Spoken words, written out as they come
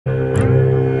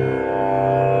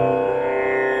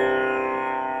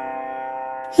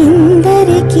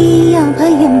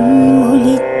అభయం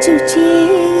ఒలిచ్చుచే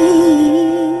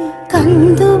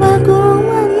కందువగు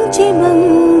మంచి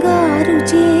బంగారు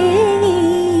చే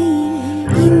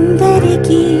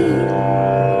ఇందరికి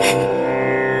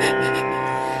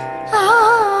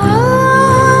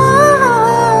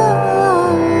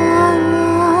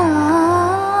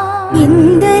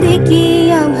ఇందరికి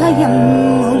అభయం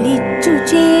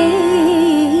ఒలిచ్చుచే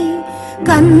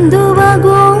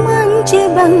కందువగు మంచి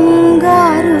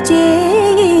బంగారు చే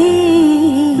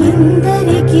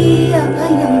ఇందరికి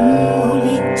అభయం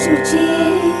ఒలిచ్చుచే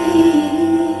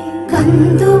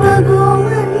కందువగు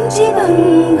మంచి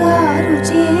బంగారు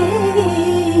చే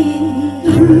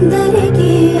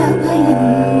ఇందరికి అభయం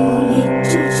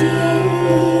ఒలిచ్చుచే.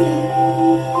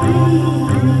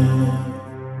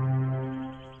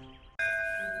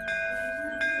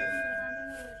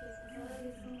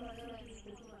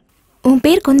 உன்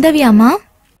பேர் குந்தவியாமா?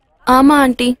 ஆமா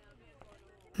ஆண்டி.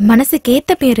 மனசுக்கு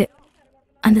ஏத்த பேரு.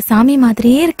 அந்த சாமி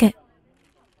மாதிரியே இருக்க.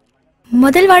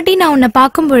 முதல் வாட்டி நான் உன்னை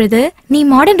பார்க்கும் பொழுது நீ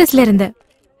மாடர்ன் ட்ரெஸ்ல இருந்த.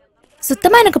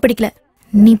 சுத்தமா எனக்கு பிடிக்கல.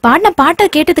 நீ பாடின பாட்டை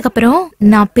கேட்டதுக்கு அப்புறம்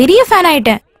நான் பெரிய ஃபேன்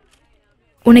ஆயிட்டேன்.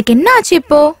 உனக்கு என்ன ஆச்சு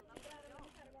இப்போ?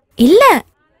 இல்ல,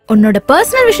 உன்னோட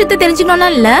பர்சனல் விஷயத்தை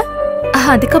தெரிஞ்சுக்கணும்லாம் இல்ல.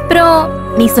 அதுக்கப்புறம்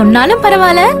நீ சொன்னாலும்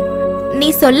பரவாயில்ல, நீ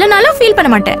சொல்லனாலும் ஃபீல்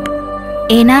பண்ண மாட்டேன்.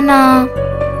 ஏன்னா நான்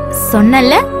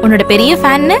சொன்னல உன்னோட பெரிய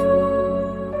ஃபேன்னு.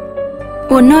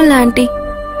 ஒன்னும் இல்ல ஆண்டி,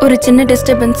 ஒரு சின்ன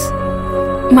டிஸ்டர்பன்ஸ்,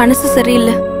 மனசு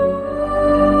சரியில்லை.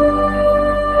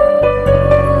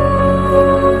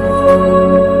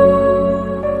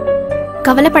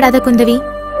 கவலைப்படாத குந்தவி,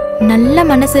 நல்ல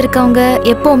மனசு இருக்கவங்க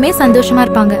எப்பவுமே சந்தோஷமா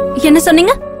இருப்பாங்க. என்ன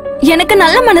சொன்னீங்க? எனக்கு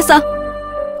நல்ல மனசா?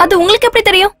 அது உங்களுக்கு எப்படி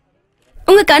தெரியும்?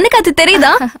 உங்க கண்ணுக்கு அது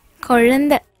தெரியுதா?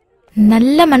 குழந்தை,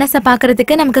 நல்ல மனச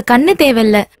பாக்குறதுக்கு நமக்கு கண்ணு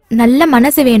தேவையில்ல, நல்ல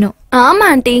மனசு வேணும். ஆமா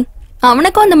ஆண்டி,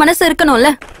 அவனுக்கும் அந்த மனசு இருக்கணும்ல.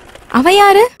 அவ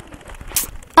யாரு?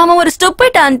 அவன் ஒரு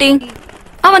ஸ்டூபிட் ஆண்டி.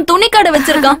 அவன் துணி கடை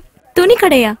வச்சிருக்கான். துணி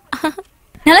கடையா?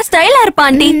 நல்ல ஸ்டைலா இருப்பான்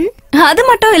ஆண்டி. அது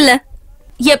மட்டும் இல்ல,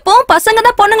 எப்பவும் பசங்க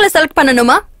தான் பொண்ணுங்களை செலக்ட்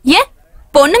பண்ணணுமா? ஏன்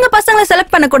பொண்ணுங்க பசங்களை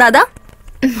செலக்ட் பண்ண கூடாதா?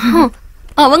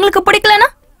 அவங்களுக்கு பிடிக்கலனா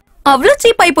அவ்வளவு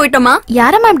சீப் ஆயி போயிட்டோமா?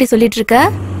 யாரம்மா இப்படி சொல்லிட்டு இருக்க?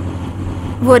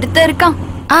 ஒருத்தர் இருக்கான்.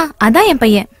 அதான் என்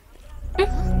பையன்.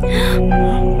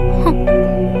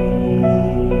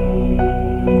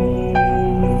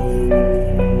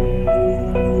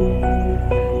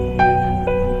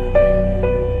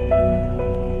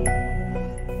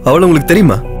 அவள உங்களுக்கு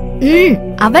தெரியுமா?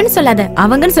 அவன் சொல்லாத,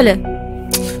 அவங்கன்னு சொல்லு.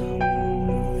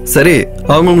 சரி,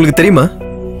 அவங்க உங்களுக்கு தெரியுமா?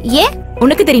 ஏன்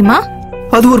உனக்கு தெரியுமா?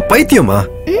 அது ஒரு பைத்தியமா?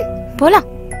 போலாம்.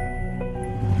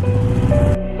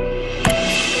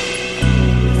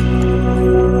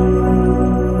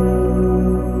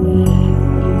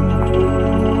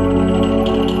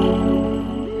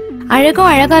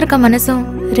 அழகும் அழகா இருக்க மனசும்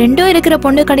ரெண்டும் இருக்கிற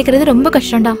பொண்ணு கிடைக்கிறது ரொம்ப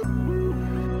கஷ்டம்டா.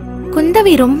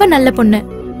 குந்தவி ரொம்ப நல்ல பொண்ணு.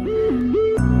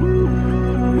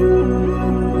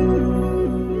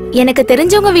 எனக்கு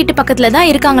தெரிஞ்சவங்க வீட்டு பக்கத்துல தான்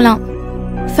இருக்காங்களாம்.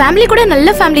 ஃபேமிலி கூட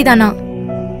நல்ல ஃபேமிலி தானா.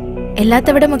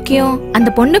 எல்லாத்த விட முக்கியம், அந்த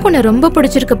பொண்ணுக்கு உன்னை ரொம்ப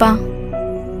பிடிச்சிருக்குப்பா.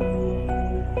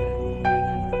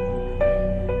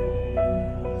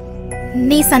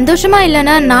 நீ சந்தோஷமா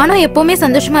இல்லனா நானும் எப்பவுமே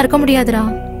சந்தோஷமா இருக்க முடியாதுடா.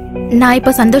 நான்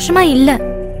இப்ப சந்தோஷமா இல்ல.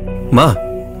 மா,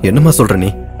 என்னம்மா சொல்ற நீ?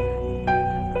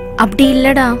 அப்படி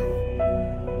இல்லடா.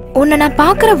 உன்னை நான்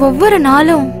பாக்குற ஒவ்வொரு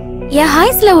நாளும் என்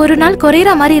ஹாய்ஸ்ல ஒரு நாள்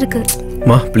குறையற மாதிரி இருக்கு.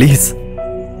 மா ப்ளீஸ்.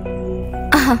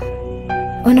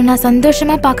 உன்னை நான்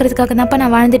சந்தோஷமா பாக்குறதுக்காக தான்ப்பா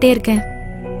நான் வாழ்ந்துட்டே இருக்கேன்.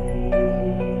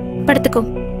 படுத்துக்கோ.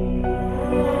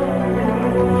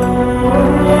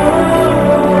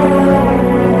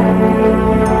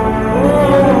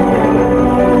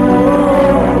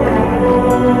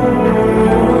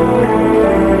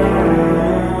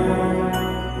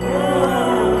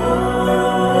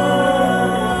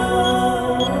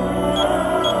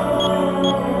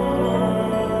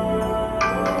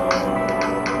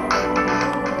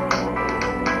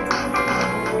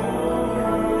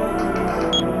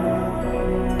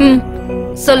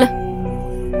 சொல்லு.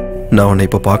 நான் உன்னை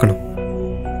இப்ப பார்க்கணும்.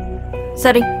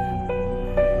 சரி.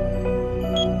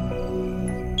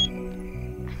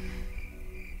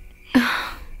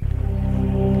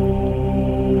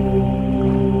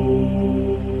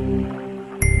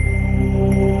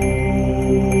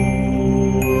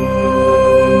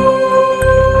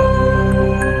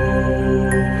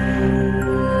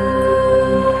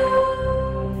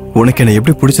 உனக்கு என்ன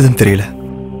எப்படி பிடிச்சதுன்னு தெரியல.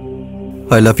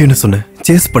 ஐ லவ் யூன்னு சொன்னேன்,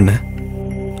 சேஸ் பண்ண.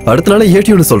 அடுத்த நாளே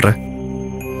ஏடியூன்னு சொல்றேன்.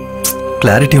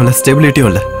 கிளாரிட்டியும் இல்லை, ஸ்டெபிலிட்டியும்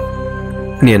இல்லை.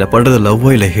 நீ என்ன பண்றது லவ்வோ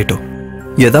இல்லை ஹேட்டோ,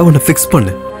 ஏதாவது ஒன்று ஃபிக்ஸ்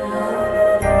பண்ணு.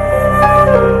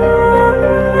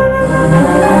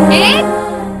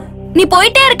 நீ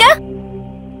போயிட்டே இருக்க,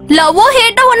 லவ்வோ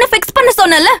ஹேட்டோ ஒன்னு ஃபிக்ஸ் பண்ண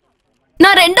சொன்னல,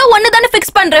 நான் ரெண்டும் ஒன்னு தானே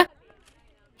ஃபிக்ஸ் பண்றேன்.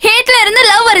 ஹேட்ல இருந்து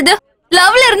லவ் வருது,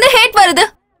 லவ்ல இருந்து ஹேட் வருது.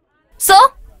 சோ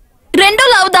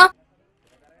ரெண்டும் லவ் தான்.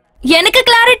 எனக்கு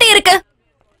கிளாரிட்டி இருக்கு.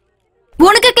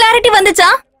 உனக்கு கிளாரிட்டி வந்துச்சா?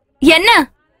 என்ன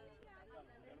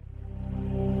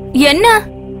என்ன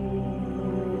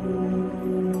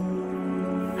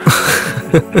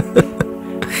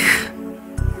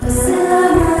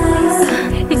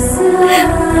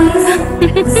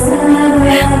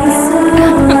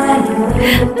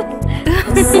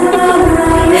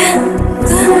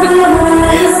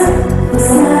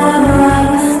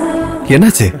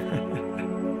என்னாச்சு?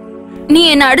 நீ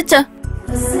என்ன அடிச்ச?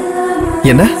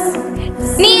 என்ன?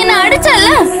 நீ என்ன அடிச்சல?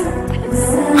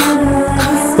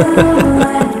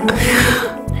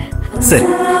 சரி,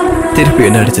 திருப்பி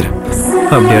என்ன அடிச்சிரு.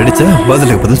 அப்படி அடிச்சா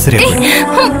பதிலுக்கு பதில் சரியா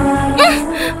போயிடும்.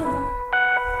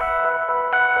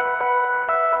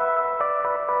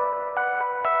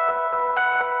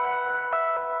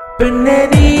 பெண்ணே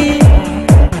நீ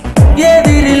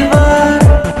எதிரில் வா,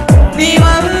 நீ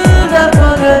வந்த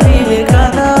பகலிலே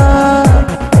கதா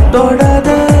தொடாத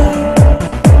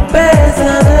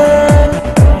பேசாத,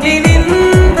 நீ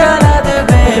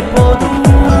நின்றதுவே போதும்.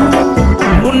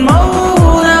 உன்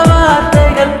மௌன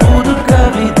வார்த்தைகள் புது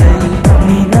கவிதை.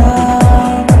 நீ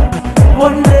நான்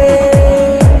ஒன்றே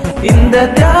இந்த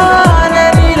தியான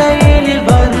நிலையில்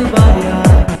வருவாயா,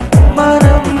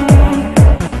 மனம்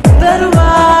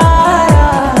தருவாயா.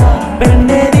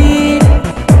 பெண்ணே நீ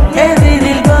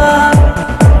எதிரில் வா,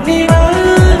 நீ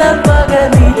வந்த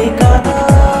பகலிலே கதா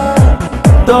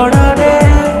தொடாதே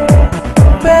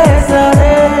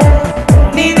பேசாதே,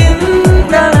 நீ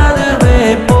நின்றதுவே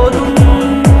போதும்.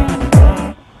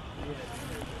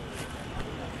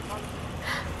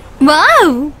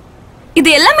 வாவ், இது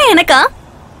எல்லாமே எனக்கா?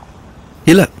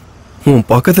 இல்ல, உன்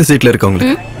பக்கத்து சீட்ல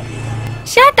இருக்கவங்களுக்கு.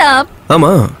 Shut up.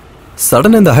 ஆமா,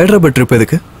 சடனா இந்த ஹைதராபாத் ட்ரிப்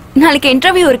எதுக்கு? நாளைக்கு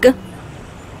இன்டர்வியூ இருக்கு.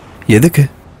 எதுக்கு?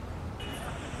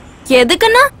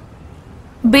 எதுக்குன்னா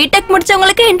பிடெக்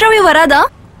முடிச்சவங்களுக்கு இன்டர்வியூ வராதா?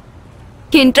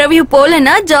 இன்டர்வியூ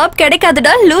போலனா ஜாப்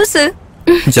கிடைக்காதுடா லூசு.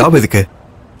 ஜாப் எதுக்கு?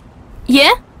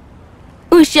 ஏன்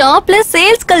உன் ஷாப்ல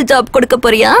சேல்ஸ் கல் ஜாப் கொடுக்க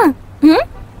போறியா?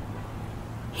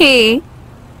 ஹே,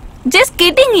 just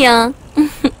kidding yeah.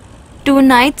 2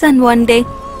 nights and 1 day.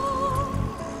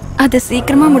 அது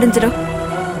சீக்கிரமா முடிஞ்சிடும்.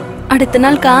 அடுத்த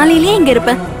நாள் காலையிலேயே இங்க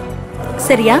இருப்பேன்.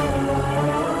 சரியா?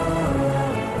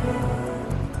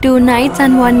 2 nights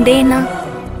and 1 day na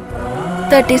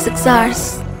 36 hours,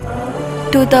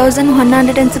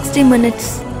 2160 minutes,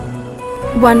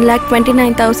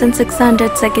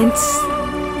 1,29,600 seconds.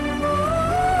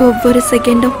 ஒவ்வொரு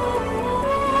செகண்டும்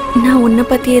நான் உன்னை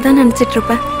பத்தியே தான் நினைச்சிட்டு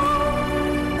இருப்பேன்.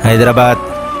 Hyderabad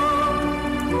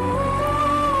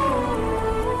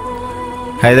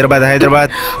Hyderabad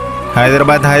Hyderabad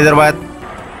Hyderabad Hyderabad.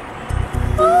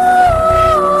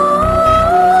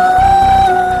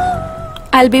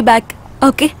 I'll be back.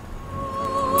 Okay.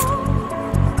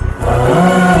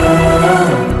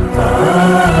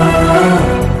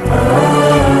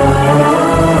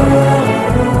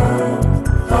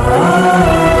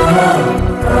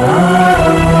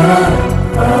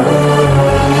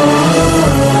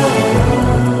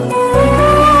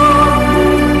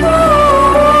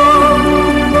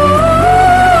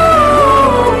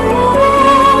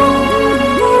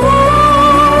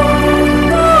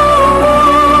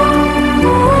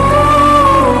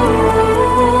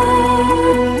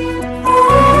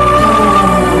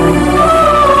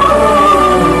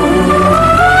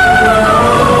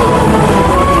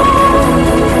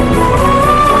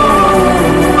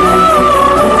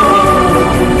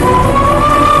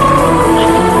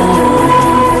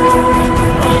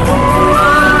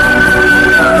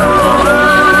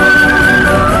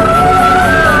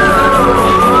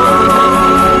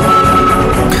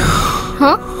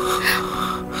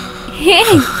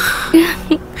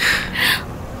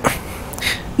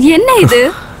 என்ன இது?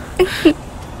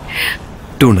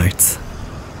 2 nights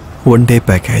 1 day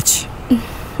package.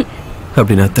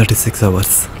 அப்படின்னா 36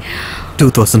 hours,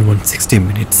 2160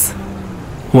 minutes,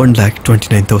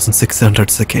 1,29,600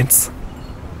 seconds.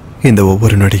 இந்த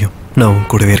ஒவ்வொரு நொடியும் நான் உன்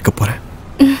கூடவே இருக்க போறேன்.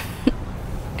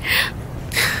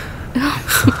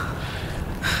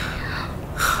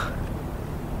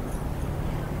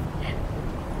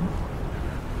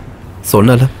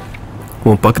 சொன்னால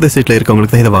உன் பக்கத்து சீட்ல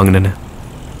இருக்கவங்களுக்கு தான் இதை வாங்கினேன்னு.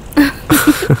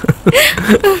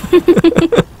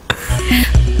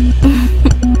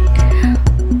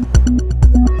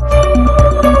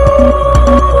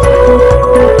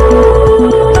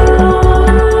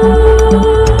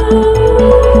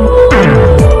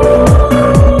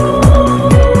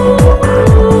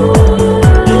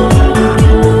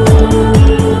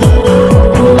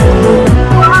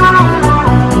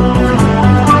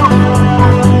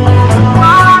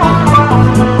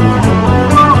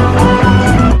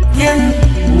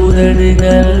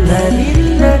 உதடுகள்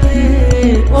அறிந்தது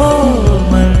ஓ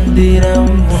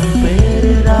மந்திரம் உன்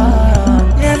பேருதான்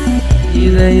என்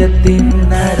இதயத்தின்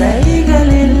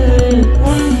அறைகளில்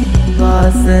உன்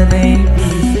வாசனை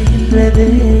வீசுகின்றது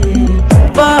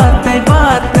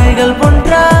வார்த்தைகள்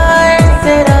ஒன்றாய்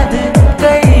சேராது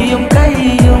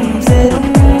கையும்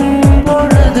சேரும்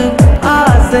பொழுது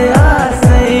ஆசை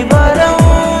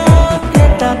வரும்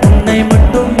கேட்டா உன்னை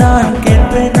மட்டும் நான்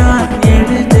கேட்பேன் நான்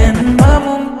ஏழு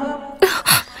ஜென்மமும்.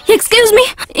 எக்ஸ்கியூஸ் மீ,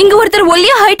 இங்க ஒருத்தர்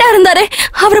ஒல்லியா ஹைட்டா இருந்தாரே,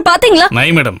 அவரை பாத்தீங்களா? நை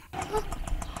மேடம்.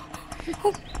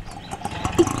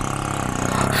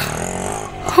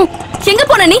 எங்க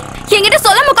போன நீ? என்கிட்ட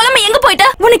சொல்லாம கொள்ளாம எங்க போயிட்ட?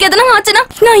 உனக்கு எதனா ஆச்சுன்னா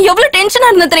நான் எவ்வளவு டென்ஷனா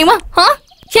இருந்தேன் தெரியுமா?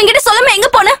 என்கிட்ட சொல்லாம எங்க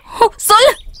போன?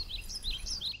 சொல்லு.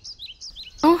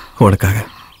 உனக்காக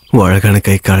அழகான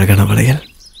கைக்கு அழகான வளையல்.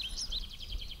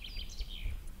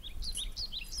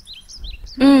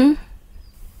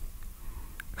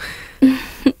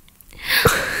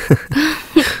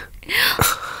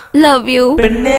 Love you.